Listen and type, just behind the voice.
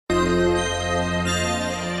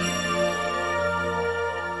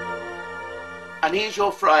And here's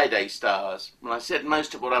your Friday stars. Well, I said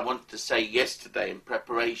most of what I wanted to say yesterday in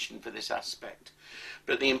preparation for this aspect.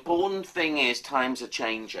 But the important thing is times are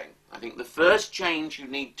changing. I think the first change you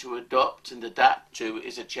need to adopt and adapt to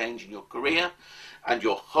is a change in your career and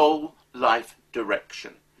your whole life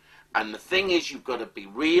direction. And the thing is, you've got to be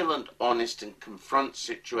real and honest and confront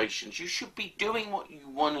situations. You should be doing what you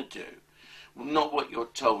want to do, not what you're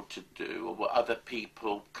told to do or what other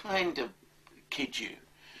people kind of kid you.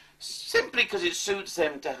 Simply because it suits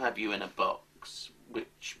them to have you in a box,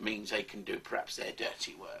 which means they can do perhaps their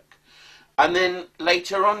dirty work. And then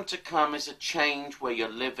later on to come is a change where you're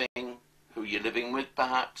living, who you're living with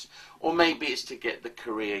perhaps, or maybe it's to get the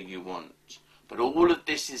career you want. But all of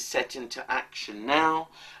this is set into action now,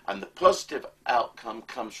 and the positive outcome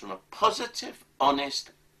comes from a positive,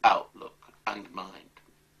 honest outlook and mind.